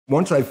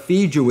Once I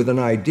feed you with an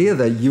idea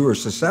that you are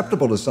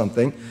susceptible to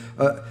something,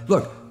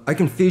 look, I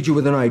can feed you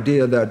with an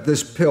idea that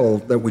this pill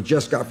that we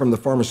just got from the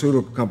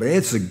pharmaceutical company,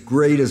 it's the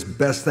greatest,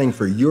 best thing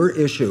for your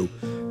issue.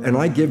 And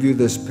I give you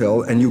this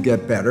pill and you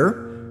get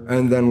better.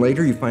 And then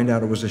later you find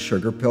out it was a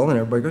sugar pill and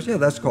everybody goes, yeah,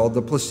 that's called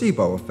the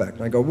placebo effect.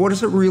 And I go, what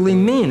does it really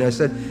mean? I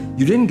said,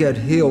 you didn't get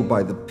healed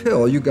by the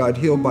pill, you got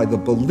healed by the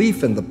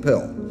belief in the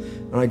pill.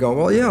 And I go,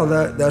 well,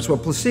 yeah, that's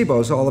what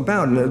placebo is all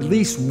about. And at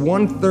least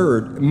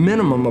 1/3,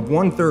 minimum of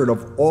 1/3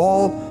 of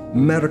all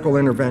medical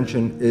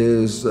intervention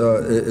is,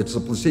 it's the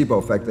placebo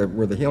effect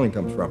where the healing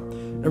comes from.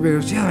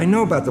 Everybody goes, yeah, I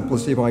know about the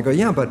placebo. I go,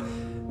 yeah, but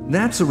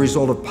that's a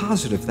result of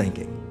positive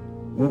thinking.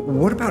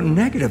 What about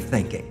negative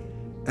thinking?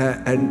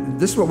 And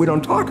this is what we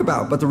don't talk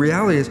about, but the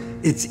reality is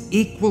it's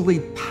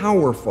equally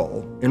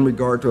powerful in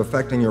regard to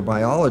affecting your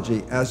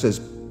biology as is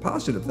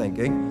positive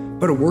thinking,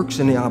 but it works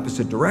in the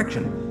opposite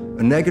direction.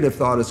 A negative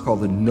thought is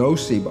called the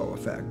nocebo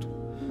effect.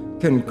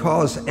 Can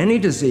cause any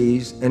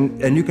disease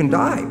and you can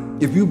die.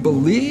 If you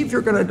believe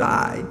you're gonna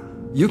die,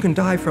 you can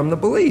die from the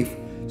belief.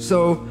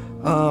 So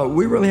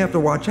we really have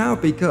to watch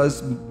out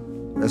because,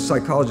 as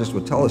psychologists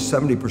would tell us,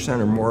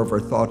 70% or more of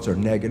our thoughts are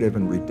negative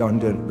and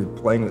redundant,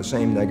 replaying the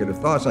same negative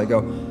thoughts. I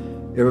go,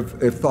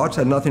 if thoughts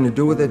had nothing to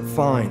do with it,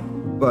 fine.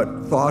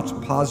 But thoughts,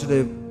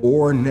 positive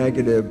or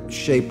negative,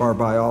 shape our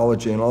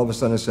biology. And all of a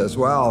sudden it says,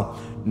 well,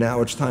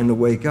 now it's time to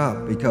wake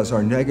up because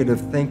our negative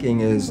thinking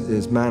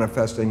is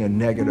manifesting a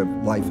negative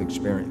life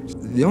experience.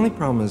 The only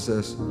problem is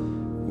this: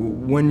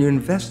 when you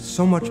invest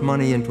so much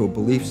money into a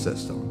belief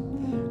system,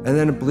 and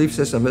then a belief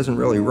system isn't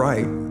really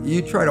right,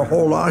 you try to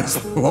hold on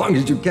as long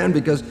as you can,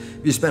 because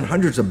if you spend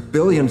hundreds of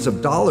billions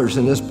of dollars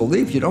in this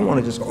belief, you don't want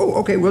to just go, oh,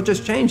 okay, we'll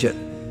just change it.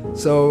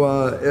 So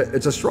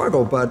it's a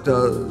struggle, but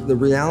the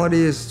reality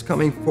is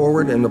coming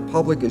forward and the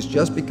public is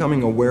just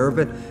becoming aware of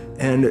it,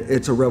 and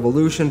it's a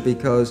revolution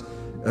because,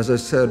 as I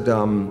said,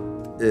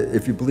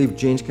 if you believe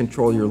genes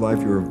control your life,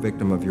 you're a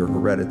victim of your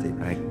heredity.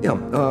 Right. Yeah,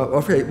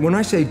 okay, when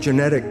I say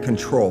genetic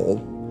control,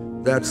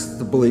 that's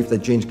the belief that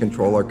genes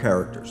control our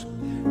characters.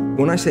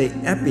 When I say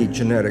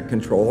epigenetic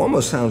control,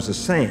 almost sounds the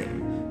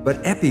same, but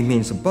epi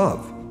means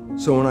above.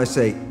 So when I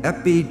say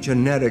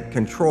epigenetic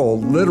control,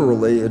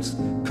 literally it's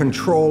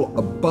control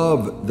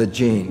above the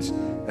genes.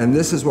 And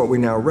this is what we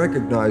now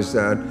recognize,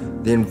 that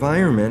the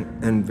environment,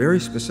 and very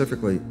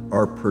specifically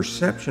our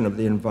perception of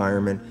the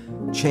environment,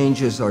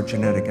 changes our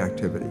genetic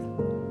activity.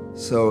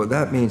 So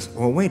that means,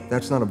 well, wait,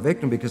 that's not a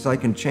victim because I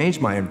can change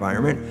my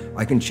environment,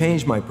 I can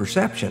change my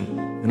perception,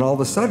 and all of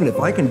a sudden, if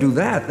I can do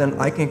that, then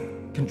I can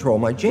control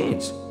my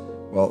genes.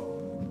 Well,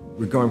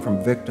 we're going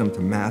from victim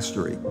to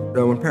mastery.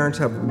 When parents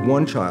have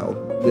one child,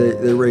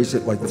 they raise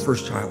it like the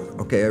first child.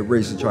 Okay, I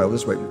raised the child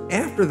this way.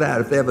 After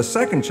that, if they have a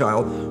second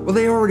child, well,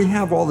 they already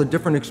have all the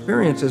different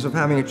experiences of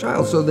having a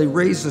child, so they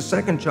raise the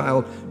second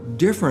child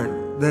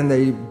different than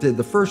they did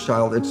the first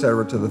child,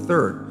 etc., to the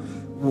third.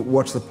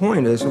 What's the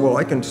point is, well,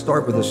 I can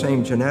start with the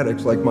same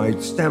genetics, like my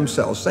stem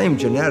cells, same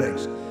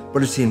genetics,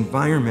 but it's the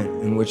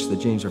environment in which the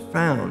genes are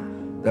found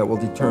that will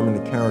determine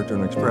the character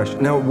and expression.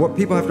 Now, what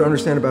people have to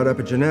understand about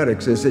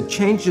epigenetics is it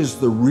changes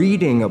the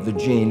reading of the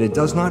gene. It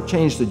does not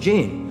change the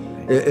gene.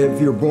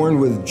 If you're born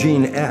with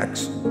gene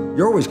X,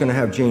 you're always going to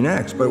have gene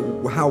X, but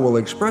how will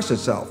it express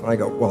itself? And I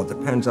go, well, it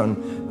depends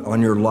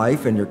on your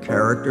life and your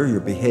character,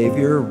 your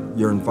behavior,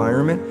 your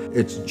environment.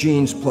 It's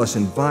genes plus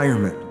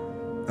environment.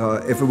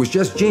 If it was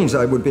just genes,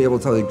 I would be able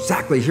to tell you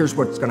exactly, here's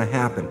what's going to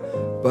happen.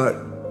 But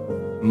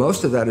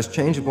most of that is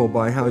changeable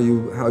by how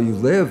you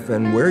live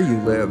and where you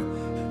live.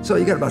 So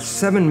you got about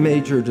 7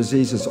 major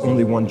diseases,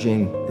 only one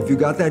gene. If you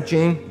got that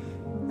gene,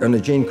 and the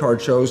gene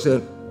card shows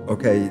it,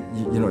 okay,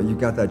 you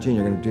got that gene,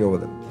 you're going to deal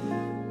with it.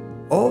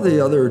 All the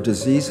other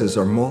diseases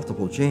are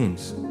multiple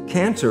genes.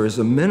 Cancer is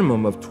a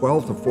minimum of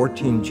 12 to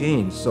 14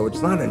 genes, so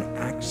it's not an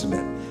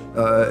accident.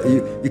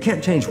 You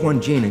can't change one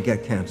gene and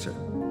get cancer.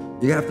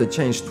 You have to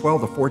change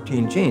 12 to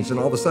 14 genes, and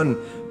all of a sudden,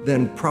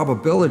 then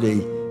probability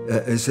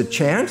is a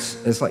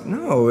chance? It's like,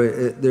 no,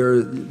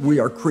 we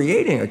are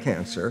creating a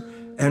cancer,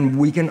 and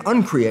we can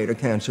uncreate a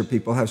cancer.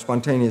 People have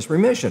spontaneous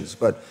remissions,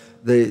 but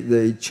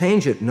they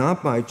change it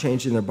not by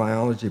changing their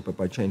biology, but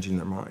by changing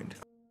their mind.